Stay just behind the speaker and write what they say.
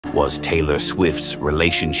Was Taylor Swift's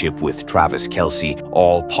relationship with Travis Kelce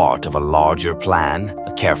all part of a larger plan?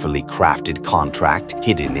 A carefully crafted contract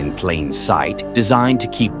hidden in plain sight, designed to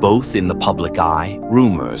keep both in the public eye?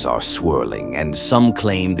 Rumors are swirling, and some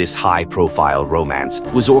claim this high-profile romance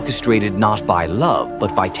was orchestrated not by love,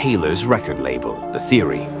 but by Taylor's record label. The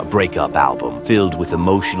theory, a breakup album filled with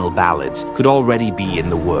emotional ballads, could already be in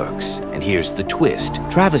the works. And here's the twist.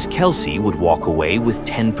 Travis Kelce would walk away with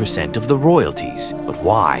 10% of the royalties. But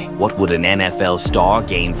why? What would an NFL star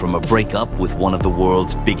gain from a breakup with one of the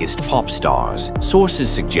world's biggest pop stars? Sources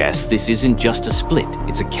suggest this isn't just a split,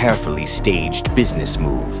 it's a carefully staged business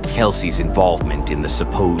move. Kelce's involvement in the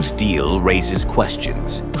supposed deal raises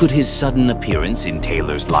questions. Could his sudden appearance in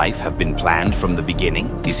Taylor's life have been planned from the beginning?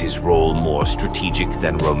 Is his role more strategic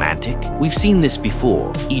than romantic? We've seen this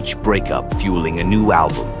before, each breakup fueling a new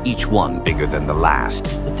album, each one bigger than the last.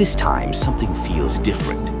 But this time, something feels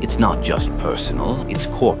different. It's not just personal, it's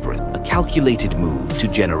corporate, a calculated move to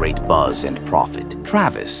generate buzz and profit.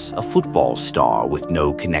 Travis, a football star with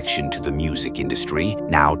no connection to the music industry,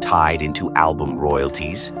 now tied into album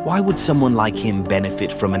royalties. Why would someone like him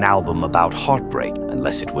benefit from an album about heartbreak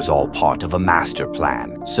unless it was all part of a master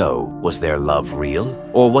plan? So, was their love real?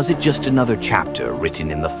 Or was it just another chapter written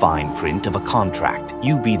in the fine print of a contract?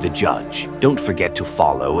 You be the judge. Don't forget to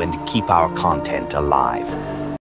follow and keep our content alive.